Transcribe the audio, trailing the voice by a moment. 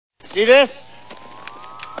See this?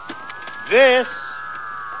 This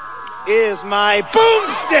is my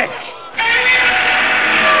boomstick!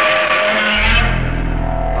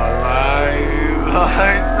 Alive! It's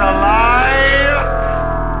alive!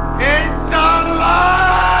 It's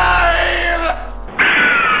alive!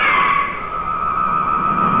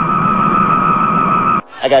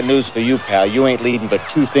 I got news for you, pal. You ain't leading but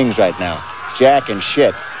two things right now. Jack and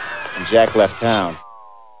shit. And Jack left town.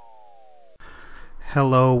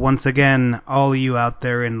 Hello once again, all of you out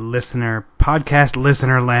there in podcast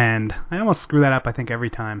listener land. I almost screw that up, I think, every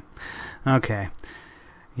time. Okay.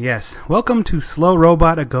 Yes, welcome to Slow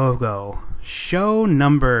Robot A Go-Go, show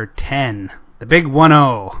number 10, the big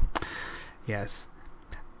 1-0. Yes,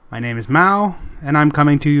 my name is Mao, and I'm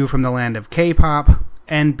coming to you from the land of K-pop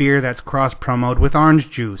and beer that's cross-promoted with orange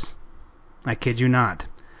juice. I kid you not.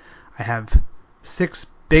 I have 6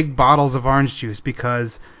 big bottles of orange juice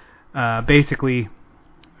because, basically,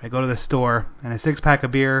 I go to the store, and a 6-pack of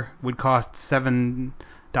beer would cost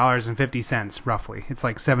 $7.50, roughly. It's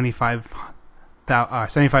like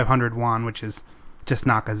 7,500 won, which is just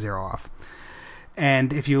knock a zero off.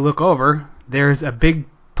 And if you look over, there's a big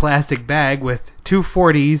plastic bag with 2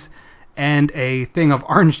 40s and a thing of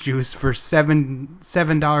orange juice for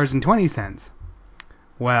 $7.20.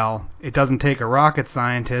 Well, it doesn't take a rocket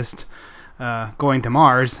scientist going to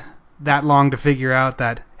Mars that long to figure out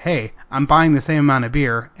that, hey, I'm buying the same amount of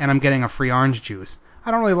beer, and I'm getting a free orange juice. I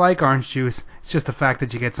don't really like orange juice, it's just the fact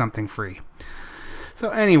that you get something free. So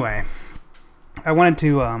anyway, I wanted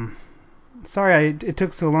to, it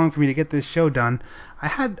took so long for me to get this show done. I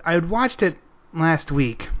had watched it last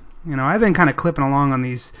week. You know, I've been kind of clipping along on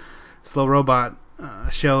these Slow Robot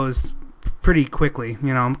shows pretty quickly,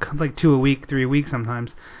 you know, like 2 a week, 3 a week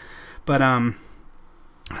sometimes. But,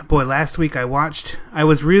 boy, last week I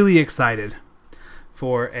was really excited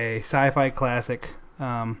for a sci-fi classic,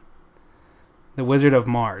 The Wizard of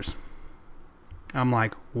Mars. I'm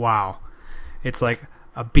like, wow. It's like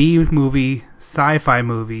a B-movie, sci-fi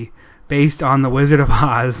movie, based on the Wizard of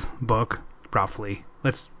Oz book, roughly.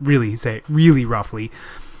 Let's really say it, really roughly.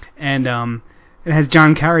 And it has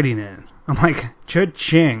John Carradine in it. I'm like,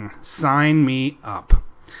 cha-ching, sign me up.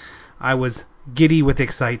 I was giddy with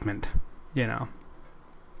excitement, you know.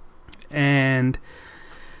 And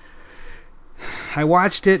I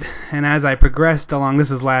watched it, and as I progressed along,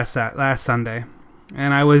 this is last Sunday,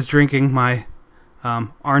 and I was drinking my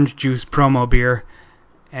orange juice promo beer,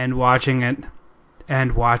 and watching it,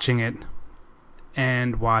 and watching it,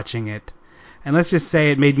 and watching it, and let's just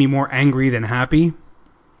say it made me more angry than happy.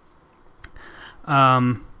 So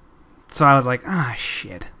I was like,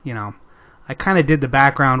 shit, you know, I kind of did the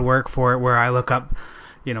background work for it, where I look up,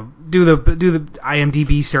 you know, do the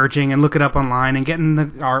IMDb searching and look it up online and getting the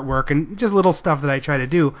artwork and just little stuff that I try to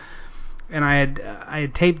do. And I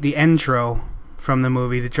had taped the intro from the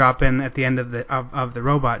movie to drop in at the end of the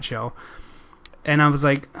robot show. And I was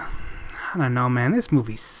like, I don't know, man, this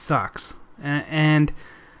movie sucks. And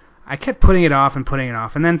I kept putting it off.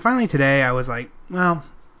 And then finally today I was like, well,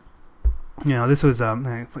 you know, this was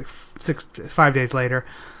like 5 days later.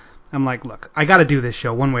 I'm like, look, I got to do this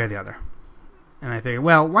show one way or the other. And I figured,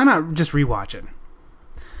 well, why not just rewatch it?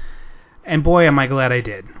 And boy, am I glad I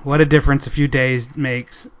did. What a difference a few days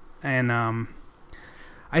makes. And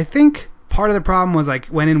I think part of the problem was I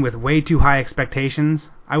went in with way too high expectations.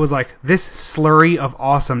 I was like, this slurry of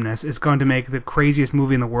awesomeness is going to make the craziest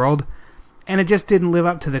movie in the world. And it just didn't live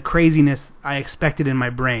up to the craziness I expected in my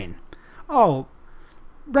brain. Oh,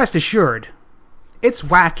 rest assured, it's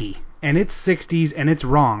wacky, and it's 60s, and it's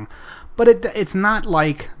wrong. But it's not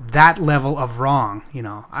like that level of wrong, you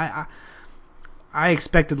know. I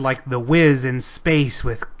expected like The Wiz in space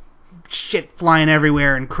with shit flying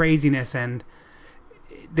everywhere and craziness, and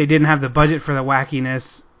they didn't have the budget for the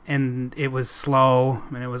wackiness, and it was slow,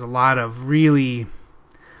 and it was a lot of really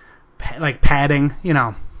like padding, you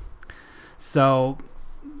know. So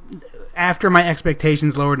after my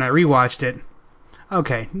expectations lowered and I rewatched it,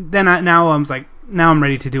 okay, then now I'm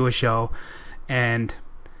ready to do a show and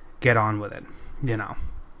get on with it, you know.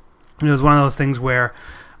 It was one of those things where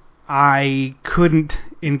I couldn't,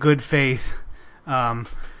 in good faith,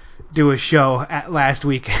 do a show last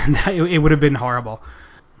weekend. It would have been horrible.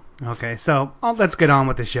 Okay, so let's get on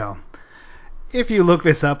with the show. If you look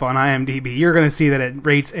this up on IMDb, you're going to see that it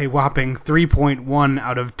rates a whopping 3.1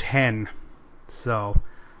 out of 10. So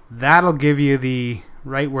that'll give you the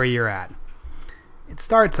right where you're at. It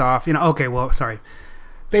starts off, you know,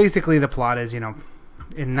 basically the plot is, you know,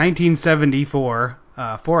 in 1974,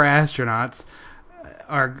 4 astronauts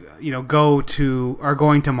are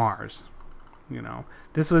going to Mars. You know,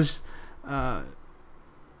 this was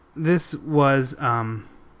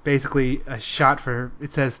basically a shot for,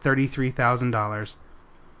 it says $33,000.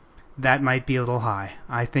 That might be a little high.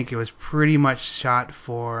 I think it was pretty much shot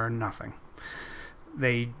for nothing.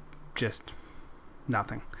 They just,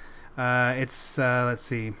 nothing. Let's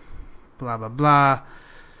see, blah, blah, blah.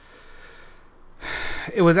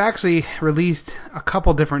 It was actually released a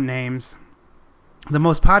couple different names. The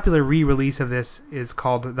most popular re-release of this is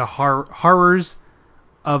called The Horrors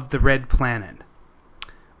of the Red Planet,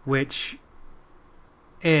 which,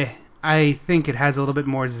 I think it has a little bit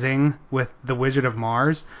more zing with The Wizard of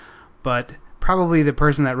Mars, but probably the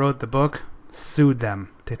person that wrote the book sued them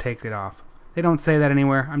to take it off. They don't say that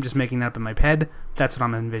anywhere. I'm just making that up in my head. That's what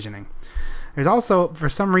I'm envisioning. There's also, for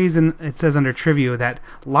some reason, it says under trivia that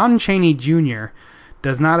Lon Chaney Jr.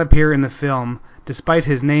 does not appear in the film, despite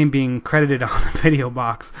his name being credited on the video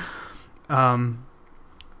box. And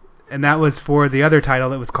that was for the other title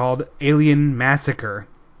that was called Alien Massacre.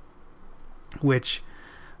 Which,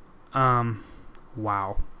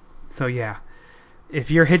 wow. So yeah,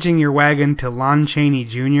 if you're hitching your wagon to Lon Chaney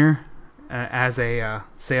Jr. As a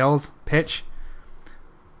sales pitch,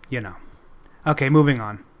 you know. Okay, moving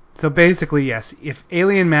on. So basically, yes, if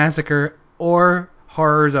Alien Massacre or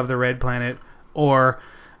Horrors of the Red Planet or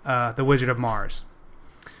The Wizard of Mars.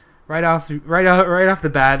 Right off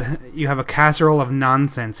the bat, you have a casserole of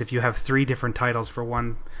nonsense if you have 3 different titles for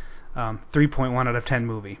one 3.1 out of 10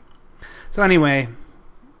 movie. So anyway,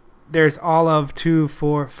 there's all of 2,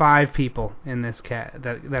 4, 5 people in this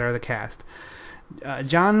that are the cast.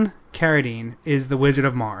 John Carradine is the Wizard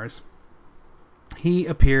of Mars. He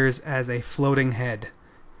appears as a floating head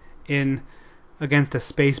against a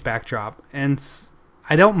space backdrop, and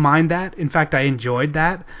I don't mind that. In fact, I enjoyed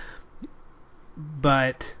that,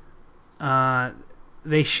 but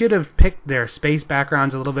they should have picked their space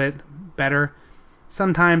backgrounds a little bit better.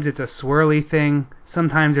 Sometimes it's a swirly thing.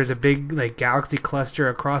 Sometimes there's a big galaxy cluster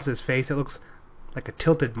across his face. It looks like a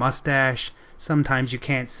tilted mustache. Sometimes you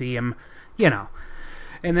can't see him, you know.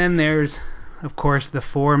 And then there's, of course, the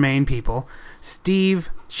 4 main people: Steve,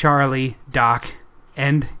 Charlie, Doc,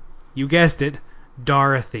 and, you guessed it,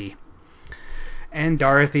 Dorothy. And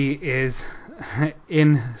Dorothy is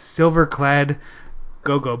in silver-clad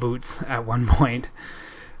go-go boots at one point.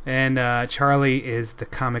 And Charlie is the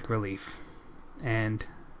comic relief. And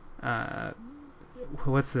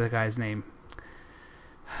what's the guy's name?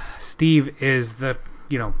 Steve is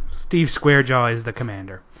Steve Squarejaw is the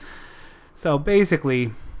commander. So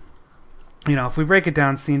basically, if we break it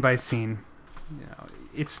down scene by scene,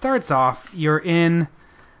 it starts off, you're in,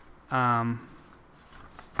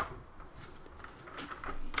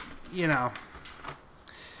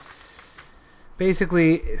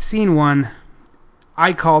 basically, scene 1,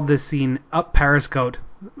 I called this scene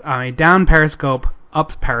down periscope,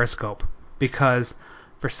 up periscope, because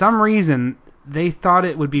for some reason they thought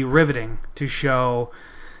it would be riveting to show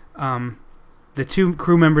the 2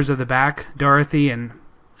 crew members of the back, Dorothy and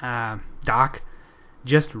Doc,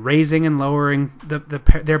 just raising and lowering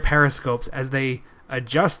their periscopes as they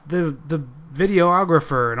adjust the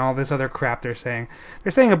videographer and all this other crap they're saying.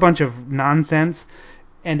 They're saying a bunch of nonsense,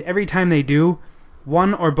 and every time they do,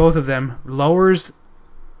 one or both of them lowers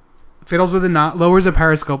a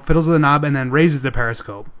periscope, fiddles with a knob, and then raises the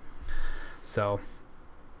periscope. So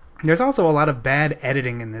there's also a lot of bad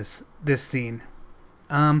editing in this scene.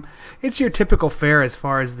 It's your typical fare as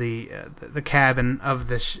far as the cabin of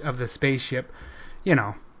the spaceship.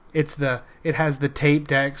 It has the tape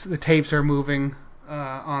decks. The tapes are moving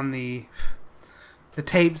the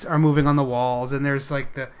tapes are moving on the walls, and there's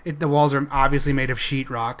the walls are obviously made of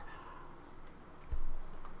sheetrock.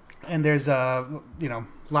 And there's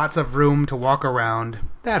lots of room to walk around.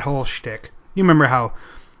 That whole shtick. You remember how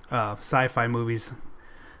sci-fi movies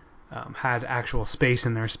had actual space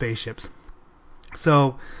in their spaceships.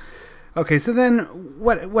 So, okay, so then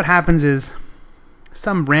what happens is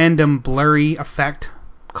some random blurry effect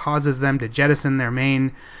causes them to jettison their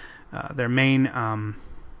main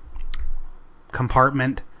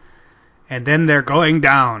compartment, and then they're going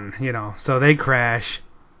down, so they crash.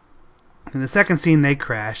 In the second scene, they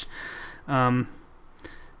crash. No,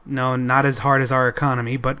 not as hard as our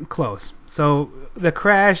economy, but close. So the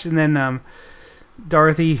crash, and then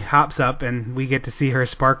Dorothy hops up, and we get to see her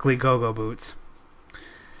sparkly go-go boots.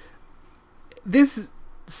 This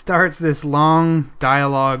starts this long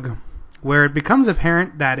dialogue where it becomes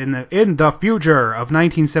apparent that in the future of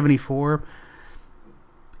 1974,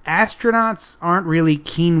 astronauts aren't really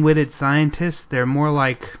keen-witted scientists. They're more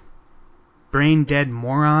like brain-dead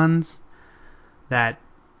morons that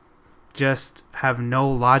just have no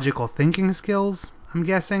logical thinking skills, I'm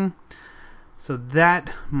guessing. So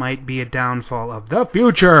that might be a downfall of the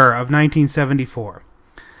future of 1974.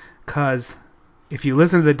 because if you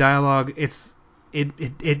listen to the dialogue,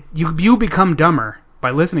 you become dumber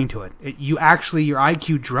by listening to it. Your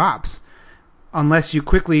IQ drops unless you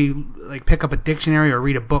quickly like pick up a dictionary or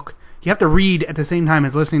read a book. You have to read at the same time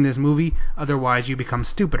as listening to this movie, otherwise you become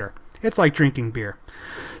stupider. It's like drinking beer.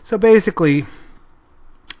 So basically,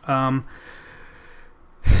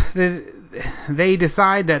 they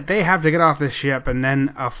decide that they have to get off the ship, and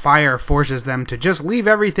then a fire forces them to just leave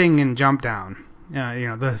everything and jump down.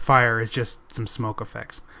 The fire is just some smoke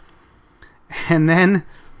effects. And then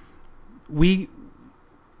we're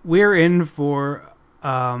in for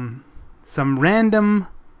some random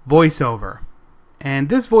voiceover. And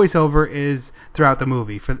this voiceover is throughout the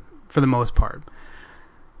movie for the most part.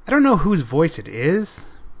 I don't know whose voice it is.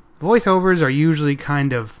 Voiceovers are usually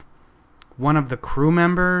kind of one of the crew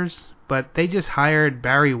members, but they just hired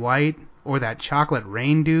Barry White or that Chocolate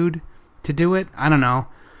Rain dude to do it. I don't know.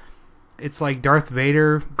 It's like Darth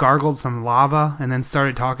Vader gargled some lava and then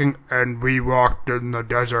started talking, and we walked in the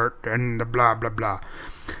desert and the blah blah blah.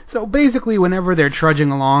 So basically, whenever they're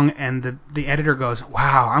trudging along and the editor goes,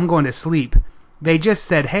 "Wow, I'm going to sleep," they just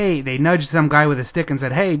said, "Hey," they nudged some guy with a stick and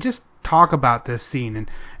said, "Hey, just talk about this scene,"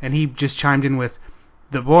 and he just chimed in with,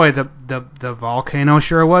 the volcano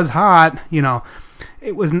sure was hot.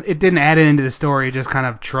 It didn't add it into the story. It just kind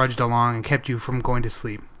of trudged along and kept you from going to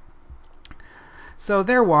sleep. So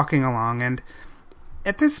they're walking along, and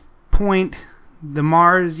at this point, the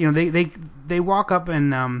Mars, they walk up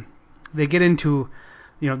and they get into,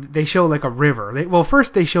 they show like a river.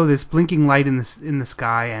 First they show this blinking light in the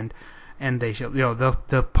sky, and they show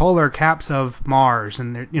the polar caps of Mars,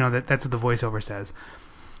 and that's what the voiceover says.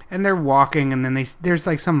 And they're walking, and then there's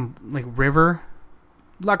like some like river.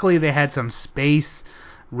 Luckily, they had some space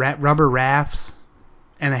rubber rafts,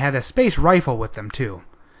 and they had a space rifle with them too.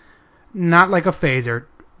 Not like a phaser,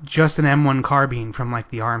 just an M1 carbine from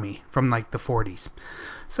like the army, from like the 40s.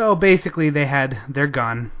 So basically, they had their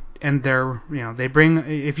gun, and they bring,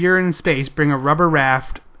 if you're in space, bring a rubber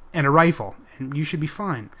raft and a rifle, and you should be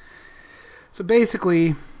fine. So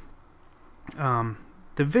basically, the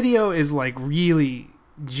video is like really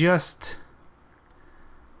just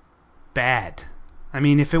bad. I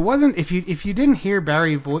mean, if you didn't hear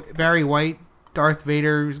Barry White, Darth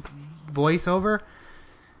Vader's voiceover,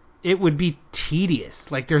 it would be tedious.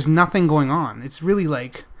 Like, there's nothing going on. It's really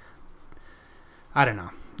like, I don't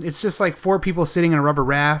know. It's just like 4 people sitting in a rubber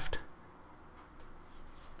raft,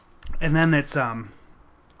 and then it's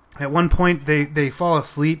at one point they fall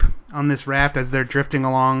asleep on this raft as they're drifting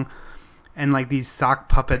along, and like these sock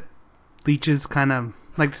puppet leeches kind of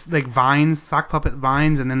like vines, sock puppet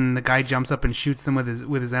vines, and then the guy jumps up and shoots them with his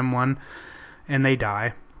M1, and they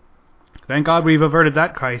die. Thank God we've averted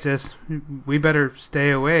that crisis. We better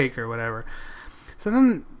stay awake or whatever. So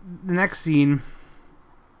then the next scene,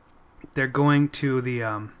 they're going to the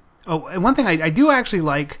and one thing I do actually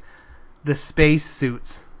like the space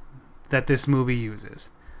suits that this movie uses.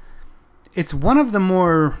 It's one of the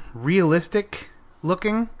more realistic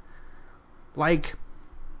looking. Like,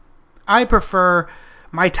 I prefer,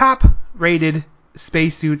 my top rated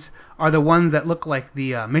spacesuits are the ones that look like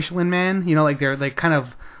the Michelin Man, like they're like kind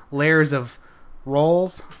of layers of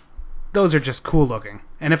rolls. Those are just cool looking.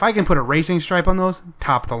 And if I can put a racing stripe on those,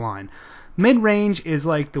 top of the line. Mid-range is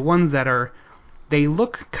like the ones that they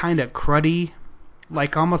look kind of cruddy,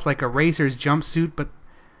 like almost like a racer's jumpsuit, but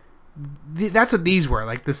that's what these were,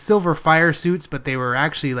 like the silver fire suits, but they were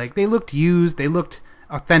actually like, they looked used, they looked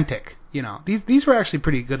authentic. These were actually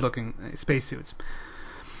pretty good-looking spacesuits.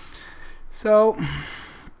 So,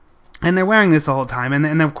 and they're wearing this the whole time,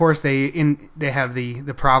 and of course they have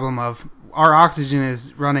the problem of our oxygen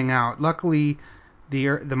is running out. Luckily,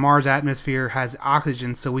 the Mars atmosphere has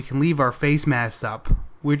oxygen, so we can leave our face masks up.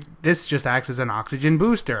 This just acts as an oxygen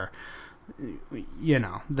booster.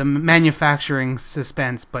 The manufacturing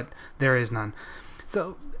suspense, but there is none.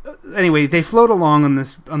 So anyway, they float along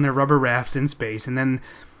on their rubber rafts in space, and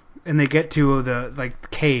they get to the like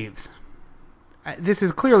caves. This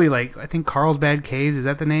is clearly like, I think Carlsbad Caves, is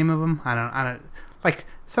that the name of them? I don't like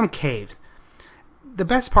some caves. The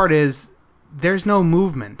best part is there's no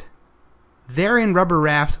movement. They're in rubber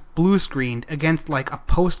rafts, blue screened against like a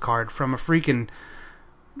postcard from a freaking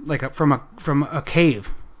from a cave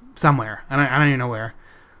somewhere. I don't even know where.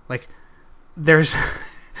 Like, there's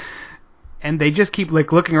and they just keep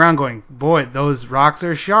like looking around going, boy, those rocks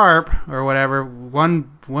are sharp, or whatever. One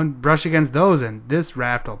brush against those and this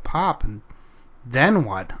raft will pop, and then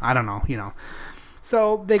what? I don't know,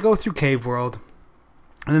 So they go through Cave World,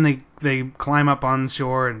 and then they climb up on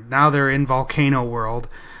shore, and now they're in Volcano World,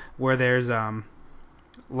 where there's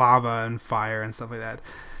lava and fire and stuff like that.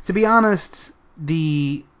 To be honest,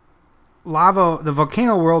 the the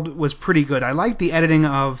Volcano World was pretty good. I liked the editing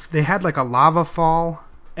of, they had like a lava fall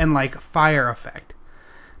and like fire effect.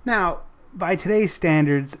 Now, by today's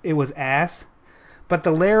standards, it was ass, but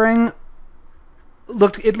the layering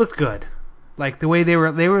looked good. Like the way they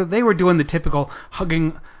were doing the typical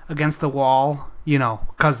hugging against the wall, you know,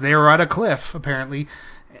 because they were at a cliff apparently.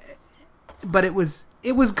 But it was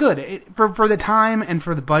good for the time and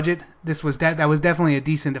for the budget. That was definitely a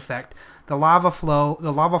decent effect. The lava flow,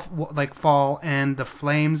 the lava like fall, and the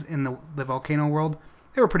flames in the Volcano World,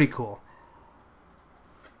 they were pretty cool.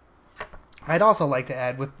 I'd also like to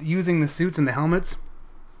add, with using the suits and the helmets,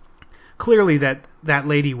 clearly that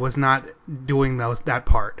lady was not doing that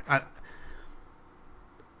part. I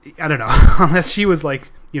don't know, unless she was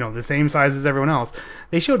like, you know, the same size as everyone else.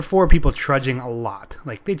 They showed 4 people trudging a lot.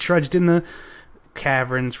 Like, they trudged in the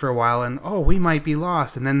caverns for a while, and we might be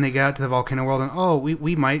lost. And then they got to the Volcano World, and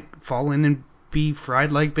we might fall in and be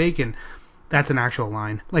fried like bacon. That's an actual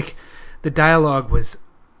line. Like, the dialogue was,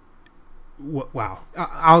 wow.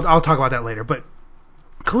 I'll talk about that later. But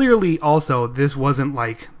clearly, also, this wasn't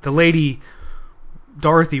like the lady.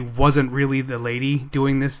 Dorothy wasn't really the lady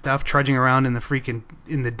doing this stuff, trudging around in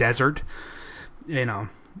the desert. You know,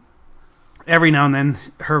 every now and then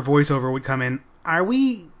her voiceover would come in. Are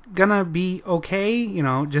we gonna be okay? You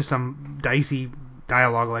know, just some dicey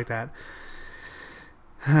dialogue like that.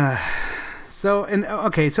 So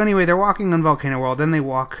anyway, they're walking on Volcano World. Then they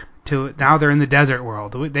walk to, now they're in the desert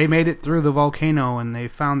world. They made it through the volcano and they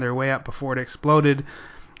found their way up before it exploded.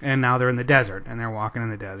 And now they're in the desert and they're walking in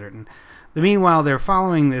the desert. And meanwhile, they're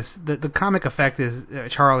following this. The comic effect is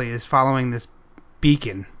Charlie is following this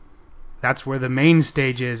beacon. That's where the main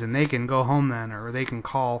stage is, and they can go home then, or they can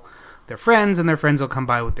call their friends, and their friends will come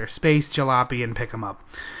by with their space jalopy and pick them up.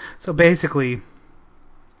 So basically,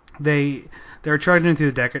 they're trudging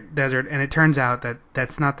through the desert, and it turns out that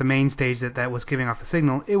that's not the main stage that was giving off the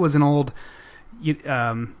signal. It was an old,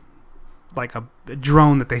 like a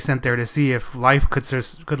drone that they sent there to see if life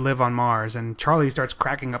could live on Mars. And Charlie starts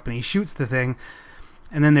cracking up, and he shoots the thing,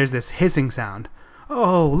 and then there's this hissing sound.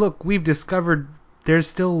 Oh, look, we've discovered there's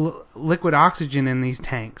still liquid oxygen in these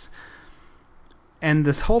tanks. And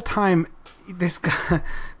this whole time, this guy,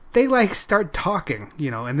 they like start talking,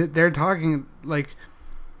 you know, and they're talking like,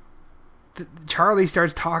 Charlie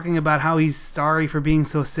starts talking about how he's sorry for being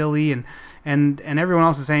so silly, and everyone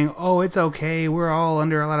else is saying, oh, it's okay, we're all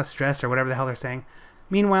under a lot of stress, or whatever the hell they're saying.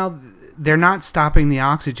 Meanwhile, they're not stopping the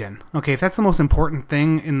oxygen. Okay, if that's the most important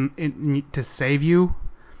thing in to save you,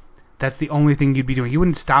 that's the only thing you'd be doing. You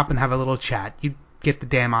wouldn't stop and have a little chat. You'd get the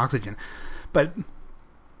damn oxygen. But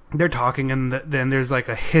they're talking, and then there's like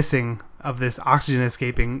a hissing of this oxygen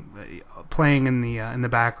escaping, playing in the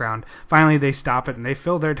background. Finally, they stop it and they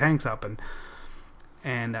fill their tanks up,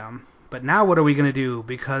 but now what are we gonna do,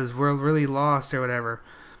 because we're really lost or whatever?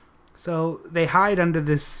 So they hide under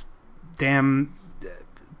this damn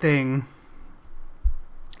thing.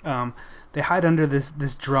 They hide under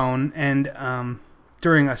this drone, and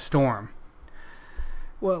during a storm.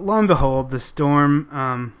 Well, lo and behold, the storm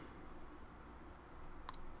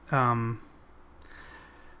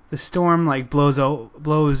like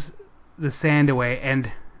blows the sand away,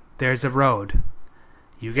 and there's a road.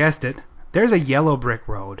 You guessed it. There's a yellow brick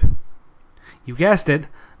road. You guessed it.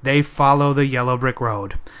 They follow the yellow brick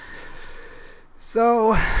road.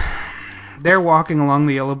 So they're walking along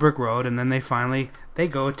the yellow brick road, and then they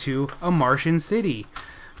go to a Martian city.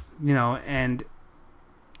 You know, and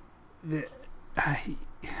I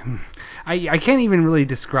can't even really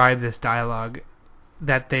describe this dialogue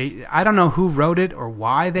that I don't know who wrote it or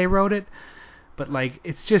why they wrote it, but like,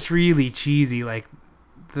 it's just really cheesy. Like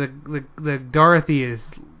the Dorothy is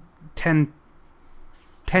 10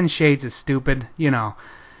 shades of stupid, you know,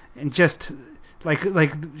 and just like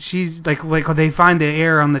she's like they find the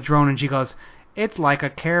air on the drone and she goes, it's like a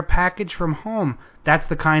care package from home. That's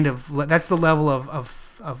the level of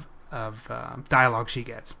dialogue she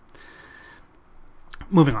gets.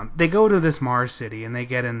 Moving on, they go to this Mars city and they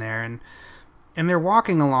get in there, and they're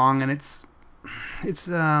walking along, and it's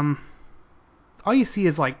all you see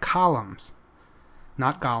is like columns,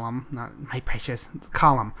 not Gollum, not my precious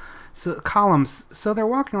column. So columns. So they're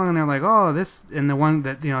walking along, and they're like, oh, this, and the one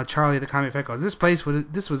that, you know, Charlie the comic effect goes,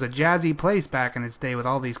 this was a jazzy place back in its day with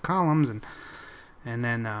all these columns, and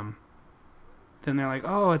then they're like,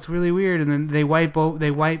 oh, it's really weird, and then they wipe one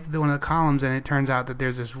of the columns, and it turns out that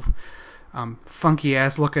there's this funky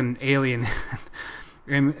ass looking alien.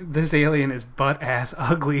 And this alien is butt ass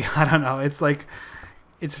ugly. I don't know. It's like,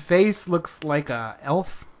 its face looks like a elf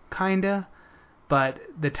kinda, but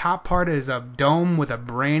the top part is a dome with a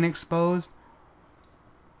brain exposed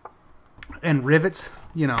and rivets,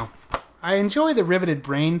 you know. I enjoy the riveted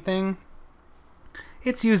brain thing.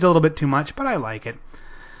 It's used a little bit too much, but I like it.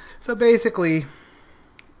 So basically,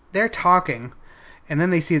 they're talking, and then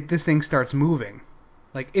they see that this thing starts moving.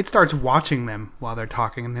 Like, it starts watching them while they're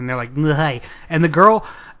talking, and then they're like, "Hey." And the girl,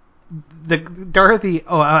 Dorothy,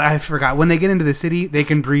 I forgot, when they get into the city, they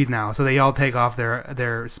can breathe now, so they all take off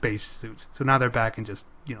their space suits. So now they're back in just,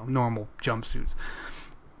 normal jumpsuits.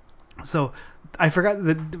 So, I forgot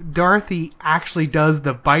that Dorothy actually does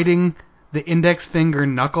the biting the index finger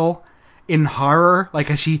knuckle in horror, like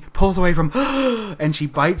as she pulls away from, and she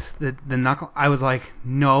bites the knuckle. I was like,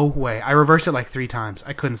 no way. I reversed it like 3 times.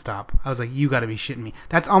 I couldn't stop. I was like, you gotta be shitting me.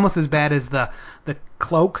 That's almost as bad as the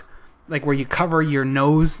cloak, like where you cover your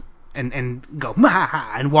nose and go,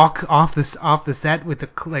 and walk off the set with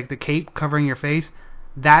the cape covering your face.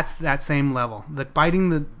 That's that same level. The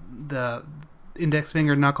biting the index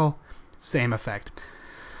finger knuckle, same effect.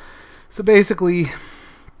 So basically,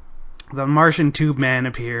 the Martian tube man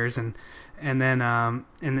appears, and then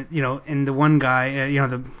the one guy,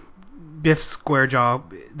 the Biff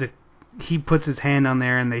Squarejaw, he puts his hand on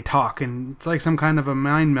there and they talk, and it's like some kind of a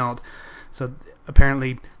mind melt. So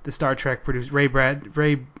apparently the Star Trek produced Ray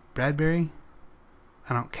Bradbury, Cadbury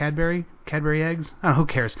eggs. I don't know, who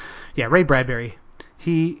cares? Yeah, Ray Bradbury.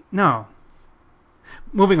 Moving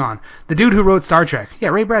on. The dude who wrote Star Trek. Yeah,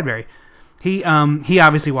 Ray Bradbury. He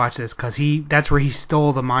obviously watched this because that's where he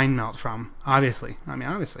stole the mind melt from. Obviously,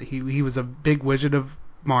 he was a big Wizard of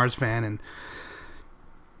Mars fan, and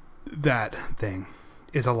that thing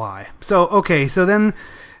is a lie. So then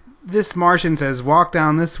this Martian says, walk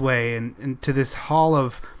down this way and to this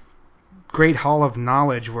great hall of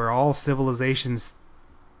knowledge where all civilizations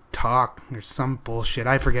talk or some bullshit.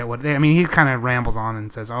 I forget what. He kind of rambles on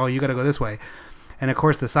and says, oh, you got to go this way. And of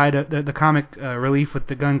course, the comic relief with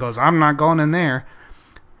the gun goes, I'm not going in there.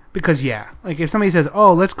 Because, like if somebody says,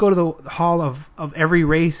 oh, let's go to the hall of every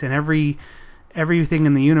race and everything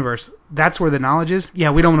in the universe, that's where the knowledge is.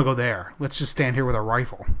 Yeah, we don't want to go there. Let's just stand here with a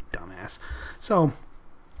rifle, dumbass. So,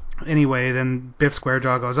 anyway, then Biff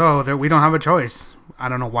Squarejaw goes, oh, we don't have a choice. I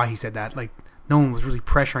don't know why he said that. Like, no one was really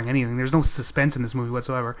pressuring anything. There's no suspense in this movie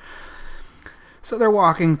whatsoever. So they're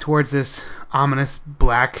walking towards this ominous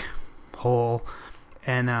black hole.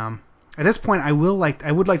 And at this point, I would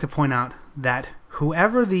like to point out that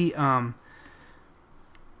whoever they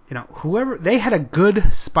had a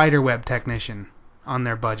good spiderweb technician on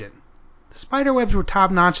their budget. The spiderwebs were top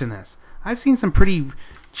notch in this. I've seen some pretty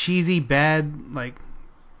cheesy, bad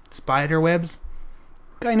spiderwebs.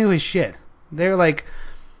 The guy knew his shit. They're like,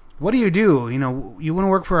 what do? You want to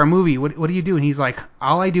work for our movie? What do you do? And he's like,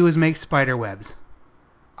 all I do is make spiderwebs.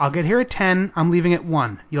 I'll get here at 10. I'm leaving at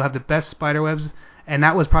 1. You'll have the best spiderwebs. And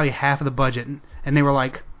that was probably half of the budget. And they were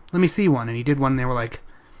like, let me see one. And he did one, and they were like,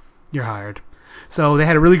 you're hired. So they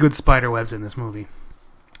had really good spiderwebs in this movie.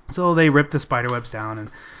 So they ripped the spiderwebs down,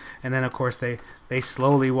 and then, of course, they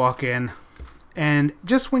slowly walk in. And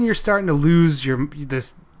just when you're starting to lose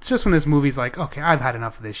just when this movie's like, okay, I've had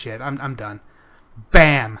enough of this shit. I'm done.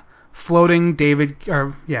 Bam! Floating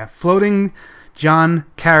John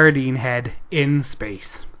Carradine head in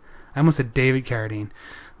space. I almost said David Carradine.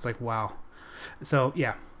 It's like, wow. So,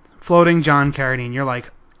 yeah, floating John Carradine. You're like,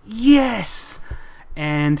 yes!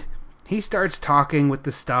 And he starts talking with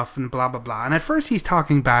the stuff and blah, blah, blah. And at first he's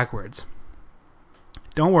talking backwards.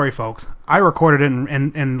 Don't worry, folks. I recorded it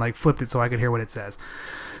and flipped it so I could hear what it says.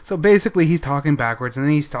 So basically he's talking backwards, and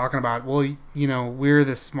then he's talking about, well, we're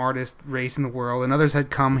the smartest race in the world, and others had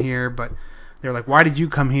come here, but they're like, why did you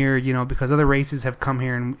come here? Because other races have come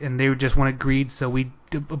here, and they just wanted greed, so we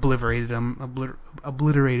obliterated them,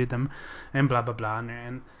 and blah, blah, blah.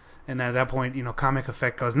 And at that point, Comic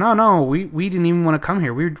Effect goes, no, we didn't even want to come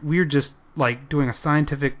here. We were just, doing a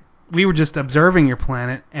scientific... We were just observing your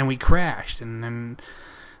planet, and we crashed. And then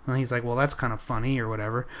he's like, well, that's kind of funny, or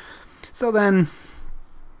whatever. So then,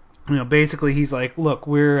 basically he's like, look,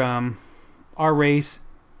 we're... our race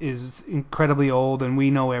is incredibly old, and we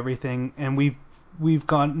know everything, and we've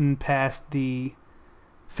gotten past the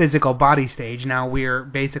physical body stage. Now we're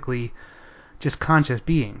basically just conscious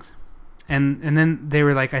beings. And then they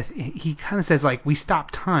were like, he kind of says, we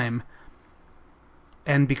stopped time,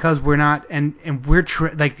 and because we're not, and we're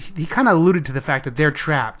he kind of alluded to the fact that they're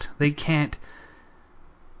trapped. They can't.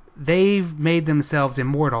 They've made themselves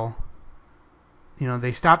immortal.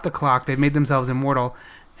 They stopped the clock. They've made themselves immortal,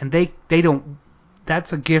 and they don't.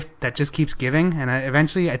 That's a gift that just keeps giving, and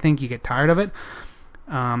eventually I think you get tired of it.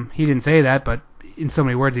 He didn't say that, but in so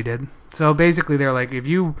many words he did. So basically they're like, if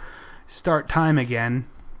you start time again,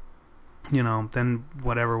 then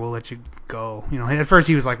whatever, we'll let you go. At first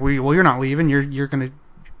he was like, well, you're not leaving. You're gonna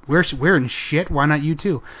we're in shit. Why not you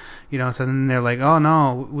too? You know. So then they're like, oh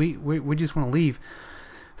no, we just want to leave.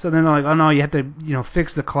 So then they're like, oh no, you have to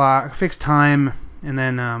fix the clock, fix time, and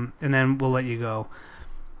then we'll let you go.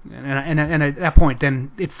 And at that point,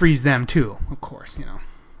 then it frees them too, of course,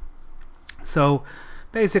 So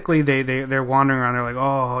basically, they're wandering around. They're like,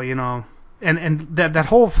 oh, and that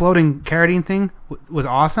whole floating carradine thing was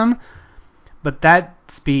awesome, but that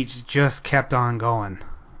speech just kept on going.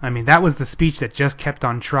 I mean, that was the speech that just kept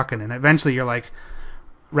on trucking, and eventually you're like,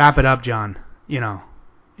 wrap it up, John.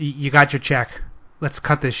 You got your check. Let's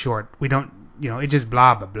cut this short. We don't, it just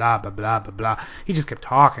blah, blah, blah, blah, blah, blah, blah. He just kept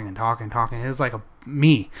talking and talking and talking. It was like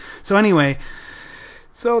me. So anyway,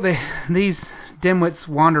 these dimwits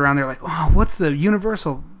wander around. They're like, oh, what's the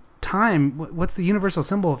universal time? What's the universal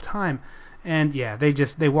symbol of time? And yeah,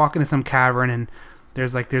 they walk into some cavern, and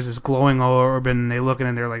there's this glowing orb, and they look in,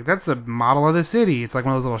 and they're like, that's the model of the city. It's like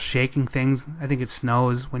one of those little shaking things. I think it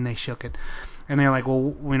snows when they shook it. And they're like,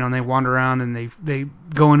 well, and they wander around, and they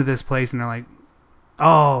go into this place, and they're like,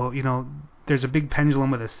 oh, there's a big pendulum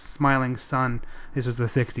with a smiling sun. This was the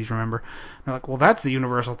 60s, remember? And they're like, well, that's the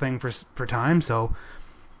universal thing for time. So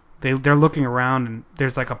they're looking around, and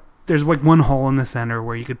there's one hole in the center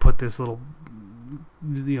where you could put this little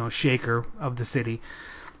shaker of the city.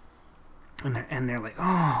 And they're like,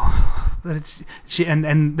 oh, but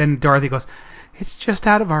and then Dorothy goes, it's just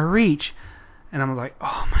out of our reach. And I'm like,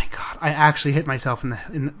 oh my god! I actually hit myself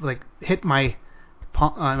hit my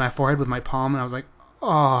my forehead with my palm, and I was like,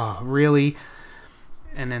 oh, really?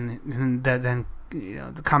 And then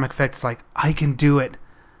the comic effect is like, I can do it.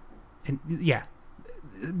 And yeah,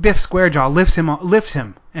 Biff Squarejaw lifts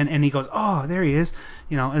him, and he goes, oh, there he is.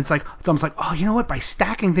 And it's almost like, oh, you know what? By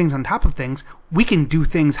stacking things on top of things, we can do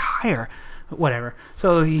things higher. Whatever.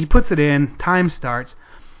 So he puts it in. Time starts,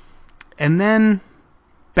 and then,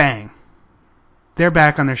 bang. They're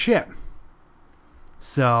back on their ship.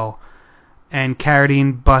 So, and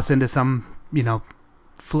Carradine busts into some,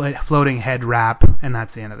 floating head rap, and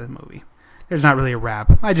that's the end of the movie. There's not really a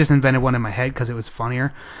rap. I just invented one in my head because it was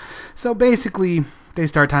funnier. So basically, they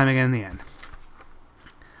start timing it in the end.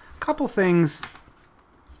 Couple things.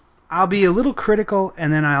 I'll be a little critical,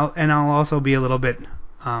 and then I'll also be a little bit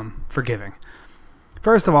forgiving.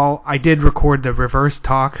 First of all, I did record the reverse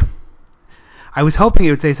talk. I was hoping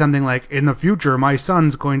it would say something like, in the future, my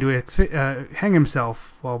son's going to hang himself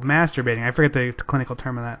while masturbating. I forget the clinical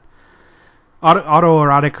term of that.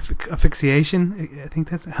 Autoerotic asphyxiation? I think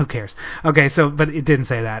that's... Who cares? Okay, but it didn't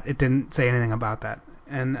say that. It didn't say anything about that.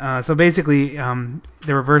 And so basically, the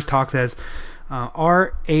reverse talk says,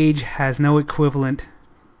 our age has no equivalent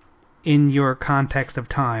in your context of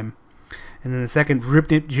time. And then the second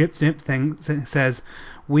rip-dip-jip-snip thing says,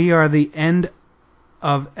 we are the end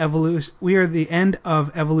of evolution. We are the end of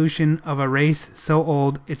evolution of a race so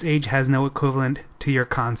old its age has no equivalent to your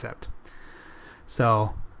concept.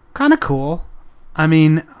 So, kind of cool. I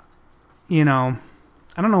mean, I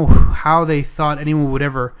don't know how they thought anyone would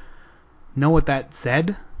ever know what that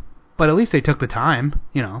said, but at least they took the time.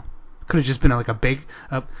 Could have just been like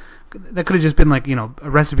that could have just been like a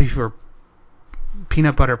recipe for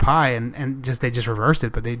peanut butter pie, and they just reversed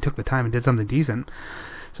it, but they took the time and did something decent.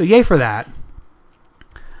 So yay for that.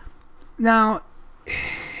 Now,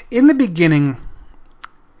 in the beginning,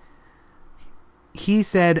 he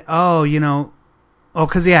said,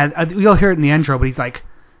 because you'll hear it in the intro, but he's like,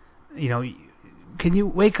 can you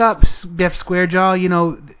wake up, Biff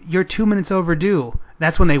Squarejaw? You're 2 minutes overdue.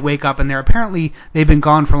 That's when they wake up, and they've been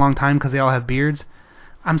gone for a long time because they all have beards.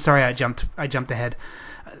 I'm sorry, I jumped ahead.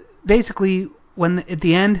 Basically, when at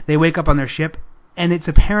the end they wake up on their ship, and it's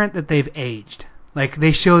apparent that they've aged. Like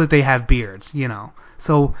they show that they have beards,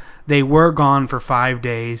 So they were gone for 5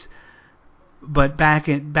 days, but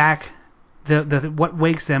what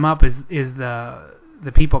wakes them up is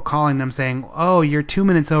the people calling them saying, "Oh, you're 2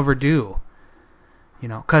 minutes overdue."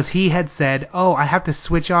 Because he had said, "Oh, I have to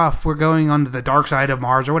switch off. We're going on to the dark side of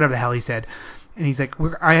Mars," or whatever the hell he said, and he's like,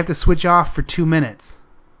 "I have to switch off for 2 minutes."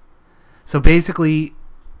 So basically,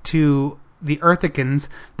 to the Earthicans,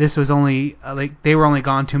 this was only they were only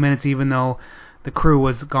gone 2 minutes, even though the crew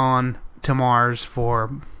was gone to Mars for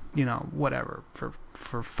whatever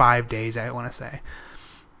for 5 days. I want to say.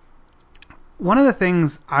 One of the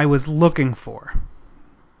things I was looking for,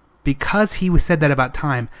 because he said that about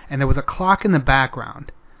time, and there was a clock in the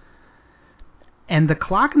background, and the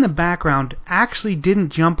clock in the background actually didn't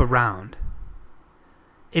jump around.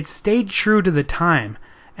 It stayed true to the time,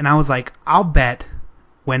 and I was like, I'll bet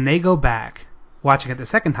when they go back, watching it the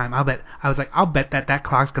second time, I'll bet that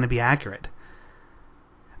clock's going to be accurate.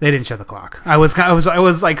 They didn't show the clock. I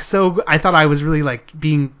thought I was really like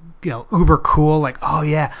being uber cool, like, oh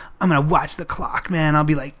yeah, I'm gonna watch the clock, man. I'll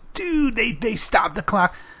be like, dude, they stopped the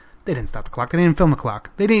clock. They didn't stop the clock. They didn't film the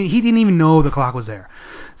clock. He didn't even know the clock was there.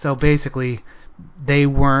 So basically, they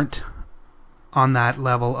weren't on that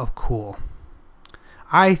level of cool.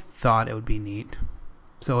 I thought it would be neat.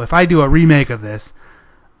 So if I do a remake of this,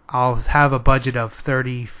 I'll have a budget of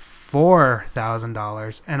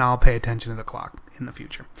 $34,000, and I'll pay attention to the clock in the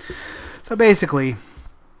future. So basically,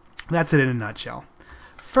 that's it in a nutshell.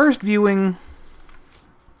 First viewing,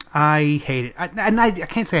 I hated it. I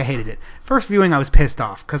can't say I hated it. First viewing, I was pissed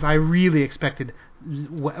off, because I really expected,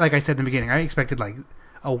 like I said in the beginning, I expected like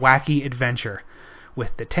a wacky adventure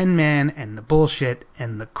with the Tin Man and the bullshit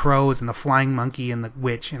and the crows and the flying monkey and the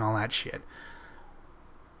witch and all that shit.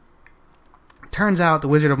 Turns out the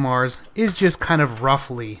Wizard of Mars is just kind of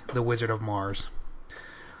roughly the Wizard of Mars.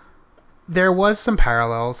 There was some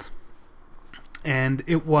parallels, and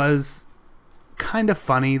it was kind of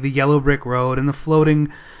funny. The yellow brick road and the floating,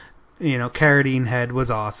 Carradine head was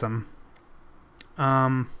awesome.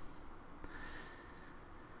 I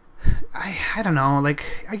don't know, like,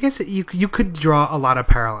 I guess you could draw a lot of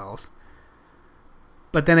parallels.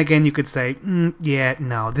 But then again, you could say, yeah,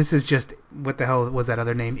 no, this is just, what the hell was that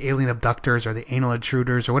other name? Alien Abductors or the Anal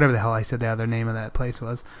Intruders or whatever the hell I said the other name of that place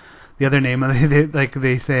was. The other name, like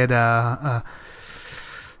they said, yeah,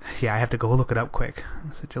 I have to go look it up quick.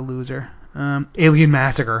 I'm such a loser. Alien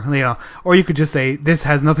Massacre, Or you could just say, this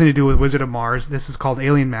has nothing to do with Wizard of Mars. This is called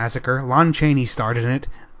Alien Massacre. Lon Chaney starred in it,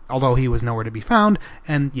 although he was nowhere to be found,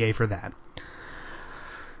 and yay for that.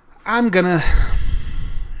 I'm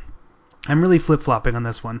really flip-flopping on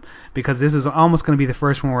this one, because this is almost going to be the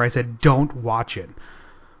first one where I said, don't watch it.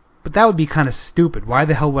 But that would be kind of stupid. Why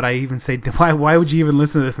the hell would I even say, why would you even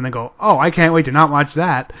listen to this and then go, oh, I can't wait to not watch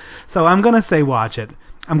that? So I'm going to say watch it.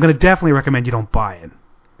 I'm going to definitely recommend you don't buy it.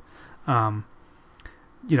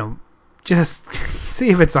 Just see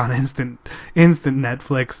if it's on instant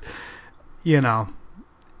Netflix.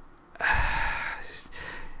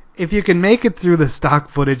 If you can make it through the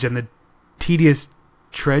stock footage and the tedious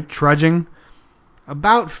trudging,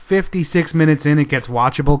 about 56 minutes in it gets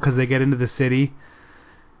watchable because they get into the city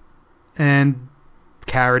and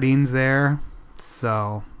Carradine's there.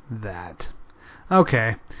 So that.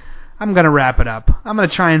 Okay, I'm gonna wrap it up. I'm gonna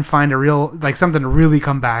try and find something to really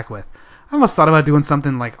come back with. I almost thought about doing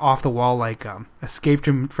something like off the wall, like Escape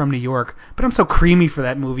from New York, but I'm so creamy for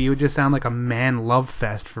that movie. It would just sound like a man love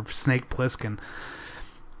fest for Snake Plissken.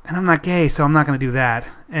 And I'm not gay, so I'm not going to do that.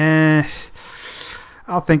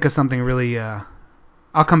 I'll think of something really, I'll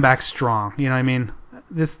come back strong, you know what I mean?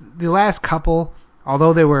 The last couple,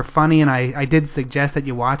 although they were funny and I did suggest that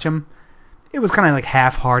you watch them, it was kind of like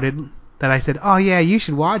half-hearted that I said, oh yeah, you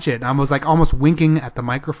should watch it. I was like almost winking at the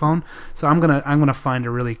microphone, so I'm gonna find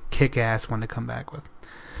a really kick-ass one to come back with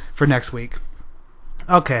for next week.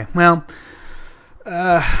 Okay, well,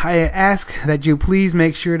 I ask that you please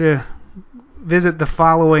make sure to visit the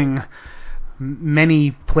following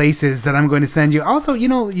many places that I'm going to send you. Also,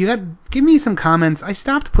 give me some comments. I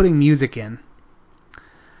stopped putting music in.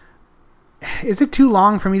 Is it too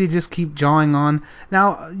long for me to just keep jawing on?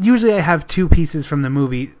 Now, usually I have 2 pieces from the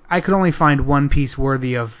movie. I could only find 1 piece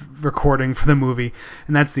worthy of recording for the movie,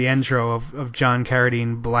 and that's the intro of John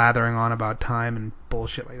Carradine blathering on about time and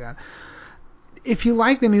bullshit like that. If you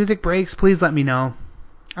like the music breaks, please let me know.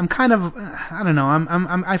 I'm kind of, I don't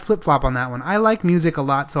know, I flip-flop on that one. I like music a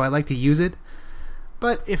lot, so I like to use it.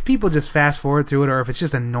 But if people just fast forward through it, or if it's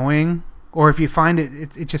just annoying, or if you find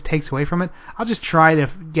it just takes away from it, I'll just try to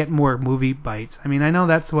get more movie bites. I mean, I know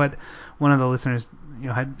that's what one of the listeners,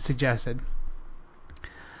 had suggested.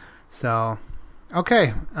 So,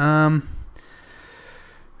 okay,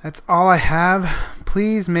 that's all I have.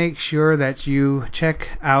 Please make sure that you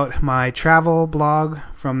check out my travel blog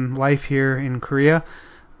from life here in Korea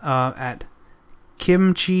at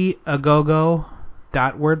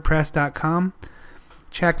kimchiagogo.wordpress.com.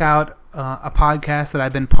 Check out a podcast that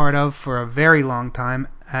I've been part of for a very long time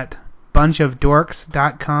at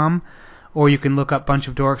bunchofdorks.com, or you can look up Bunch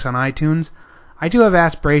of Dorks on iTunes. I do have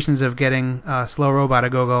aspirations of getting Slow Robot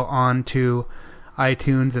A-Go-Go onto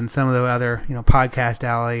iTunes and some of the other, Podcast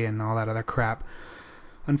Alley and all that other crap.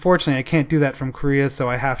 Unfortunately, I can't do that from Korea, so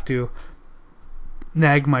I have to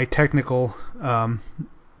nag my technical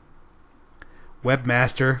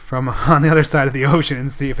webmaster from on the other side of the ocean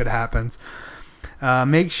and see if it happens.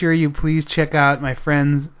 Make sure you please check out my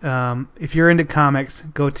friends. If you're into comics,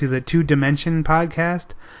 go to the 2 Dimension podcast.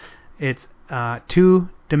 It's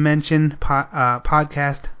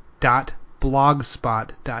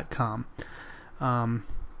 2dimensionpodcast.blogspot.com.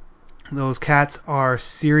 Those cats are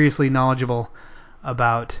seriously knowledgeable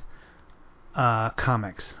about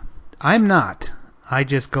comics. I'm not. I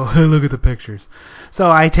just go, hey, look at the pictures. So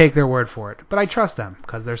I take their word for it. But I trust them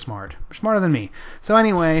because they're smart. They're smarter than me. So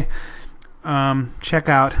anyway, check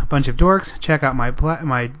out A Bunch of Dorks. Check out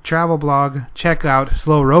my travel blog. Check out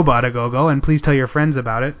Slow Robot A Go-Go. And please tell your friends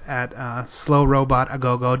about it at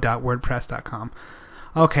slowrobotagogo.wordpress.com.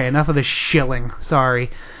 Okay, enough of the shilling. Sorry.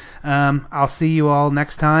 I'll see you all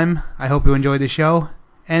next time. I hope you enjoyed the show.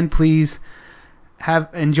 And please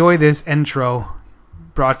enjoy this intro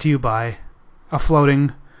brought to you by a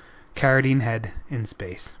floating carradine head in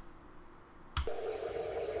space.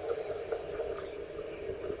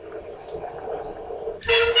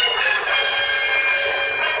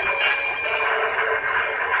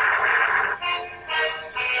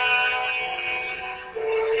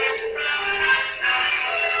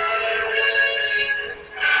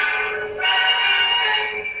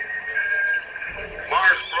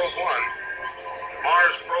 Mars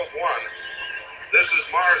Probe 1. This is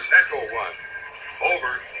Mars Echo 1.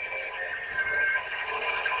 Over.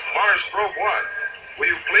 Mars Probe 1, will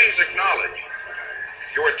you please acknowledge?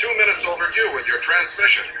 You are 2 minutes overdue with your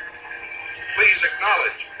transmission. Please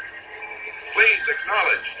acknowledge. Please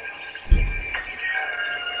acknowledge. 2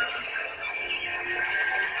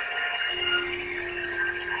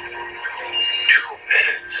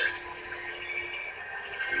 minutes.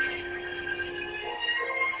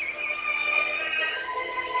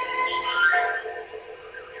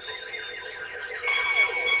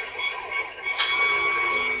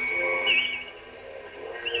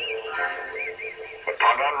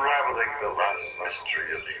 Upon unraveling the last mystery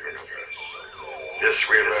of the universe, this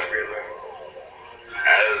we learn,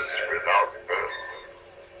 as without birth,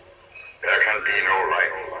 there can be no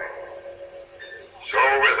life. So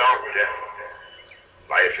without death,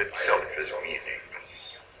 life itself is meaningless.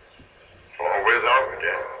 For without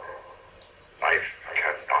death,